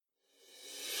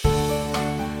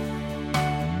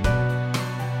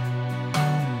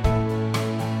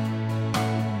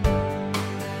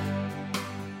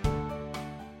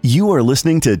You are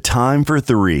listening to Time for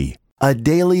Three, a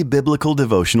daily biblical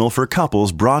devotional for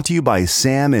couples brought to you by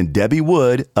Sam and Debbie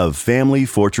Wood of Family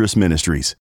Fortress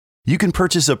Ministries. You can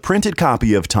purchase a printed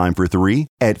copy of Time for Three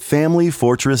at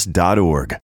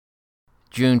familyfortress.org.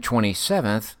 June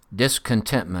 27th,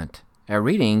 Discontentment. Our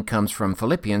reading comes from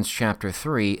Philippians chapter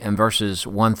 3 and verses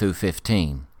 1 through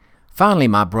 15. Finally,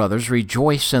 my brothers,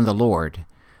 rejoice in the Lord.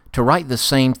 To write the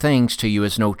same things to you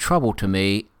is no trouble to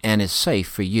me and is safe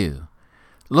for you.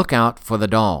 Look out for the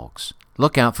dogs.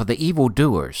 Look out for the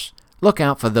evildoers. Look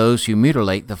out for those who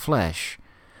mutilate the flesh.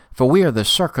 For we are the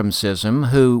circumcision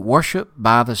who worship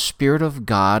by the Spirit of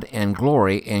God and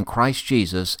glory in Christ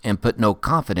Jesus and put no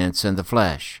confidence in the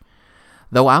flesh.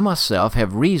 Though I myself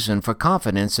have reason for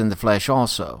confidence in the flesh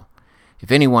also.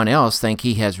 If anyone else think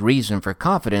he has reason for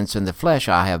confidence in the flesh,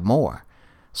 I have more.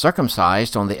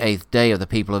 Circumcised on the 8th day of the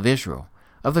people of Israel,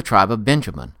 of the tribe of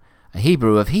Benjamin, a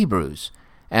Hebrew of Hebrews,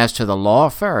 as to the law, a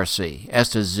Pharisee, as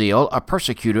to zeal, a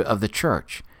persecutor of the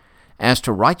church, as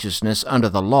to righteousness under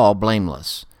the law,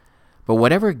 blameless. But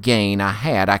whatever gain I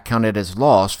had, I counted as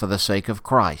loss for the sake of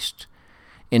Christ.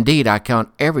 Indeed, I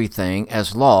count everything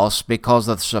as loss because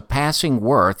of the surpassing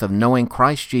worth of knowing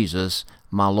Christ Jesus,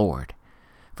 my Lord.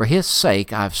 For his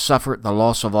sake I have suffered the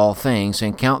loss of all things,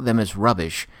 and count them as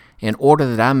rubbish, in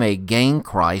order that I may gain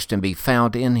Christ and be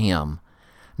found in him,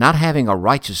 not having a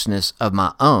righteousness of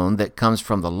my own that comes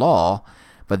from the law,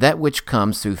 but that which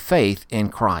comes through faith in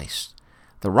Christ,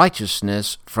 the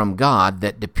righteousness from God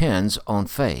that depends on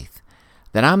faith,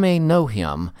 that I may know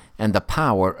him and the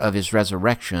power of his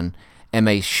resurrection, and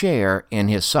may share in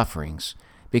his sufferings,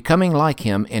 becoming like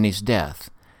him in his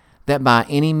death, that by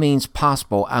any means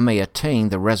possible I may attain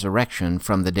the resurrection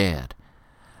from the dead.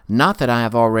 Not that I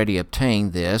have already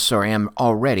obtained this, or am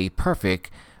already perfect,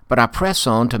 but I press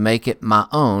on to make it my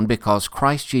own, because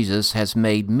Christ Jesus has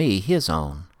made me his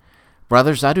own.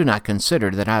 Brothers, I do not consider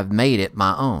that I have made it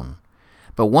my own.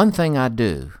 But one thing I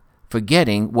do,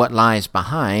 forgetting what lies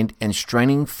behind and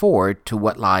straining forward to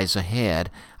what lies ahead,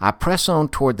 I press on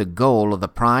toward the goal of the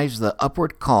prize of the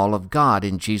upward call of God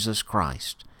in Jesus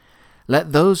Christ.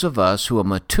 Let those of us who are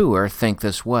mature think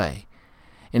this way.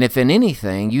 And if in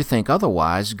anything you think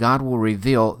otherwise, God will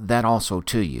reveal that also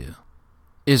to you.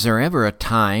 Is there ever a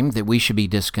time that we should be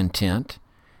discontent?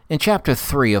 In chapter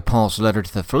 3 of Paul's letter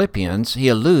to the Philippians, he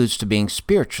alludes to being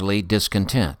spiritually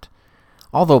discontent.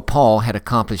 Although Paul had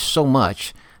accomplished so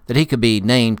much that he could be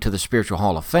named to the Spiritual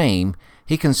Hall of Fame,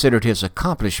 he considered his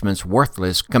accomplishments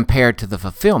worthless compared to the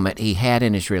fulfillment he had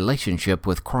in his relationship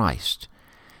with Christ.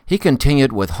 He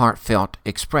continued with heartfelt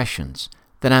expressions,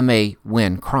 that I may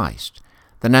win Christ,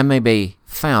 that I may be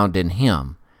found in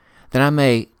him, that I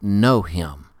may know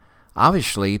him.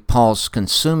 Obviously, Paul's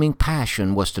consuming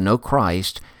passion was to know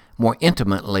Christ more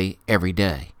intimately every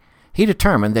day. He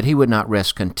determined that he would not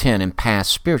rest content in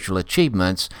past spiritual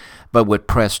achievements, but would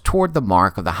press toward the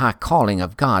mark of the high calling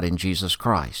of God in Jesus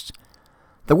Christ.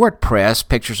 The word press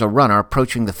pictures a runner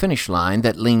approaching the finish line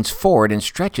that leans forward and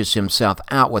stretches himself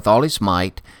out with all his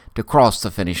might to cross the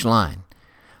finish line.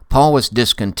 Paul was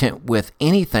discontent with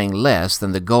anything less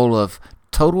than the goal of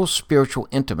total spiritual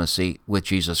intimacy with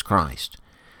Jesus Christ.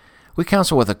 We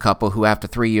counseled with a couple who, after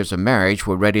 3 years of marriage,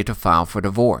 were ready to file for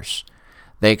divorce.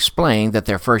 They explained that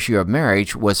their first year of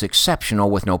marriage was exceptional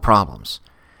with no problems.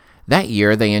 That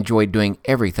year, they enjoyed doing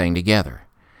everything together.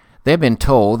 They had been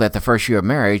told that the first year of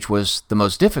marriage was the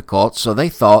most difficult, so they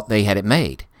thought they had it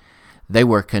made. They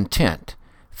were content,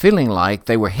 feeling like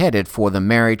they were headed for the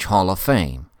Marriage Hall of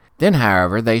Fame. Then,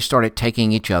 however, they started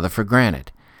taking each other for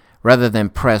granted. Rather than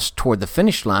press toward the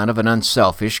finish line of an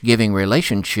unselfish, giving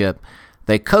relationship,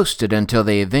 they coasted until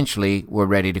they eventually were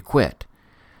ready to quit.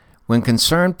 When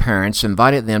concerned parents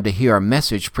invited them to hear a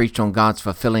message preached on God's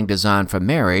fulfilling design for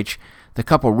marriage, the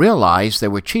couple realized they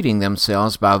were cheating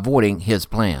themselves by avoiding his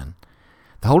plan.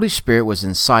 The Holy Spirit was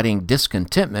inciting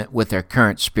discontentment with their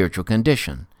current spiritual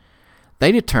condition.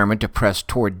 They determined to press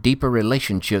toward deeper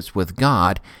relationships with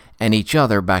God and each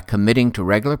other by committing to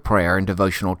regular prayer and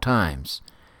devotional times.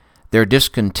 Their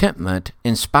discontentment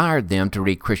inspired them to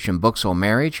read Christian books on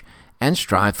marriage and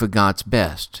strive for God's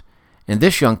best. In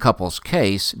this young couple's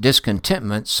case,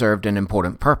 discontentment served an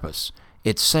important purpose.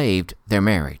 It saved their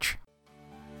marriage.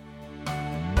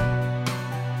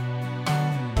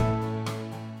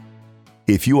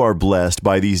 If you are blessed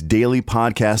by these daily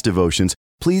podcast devotions,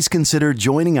 please consider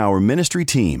joining our ministry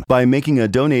team by making a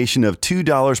donation of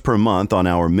 $2 per month on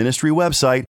our ministry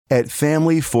website at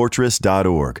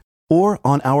familyfortress.org or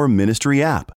on our ministry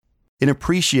app. In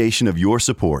appreciation of your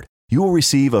support, you will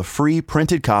receive a free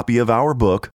printed copy of our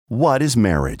book, What is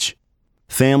Marriage?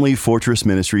 Family Fortress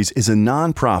Ministries is a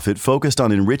nonprofit focused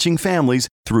on enriching families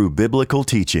through biblical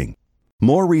teaching.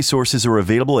 More resources are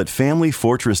available at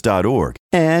FamilyFortress.org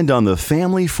and on the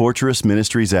Family Fortress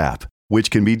Ministries app,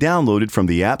 which can be downloaded from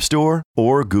the App Store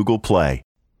or Google Play.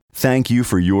 Thank you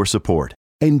for your support,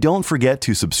 and don't forget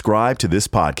to subscribe to this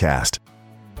podcast.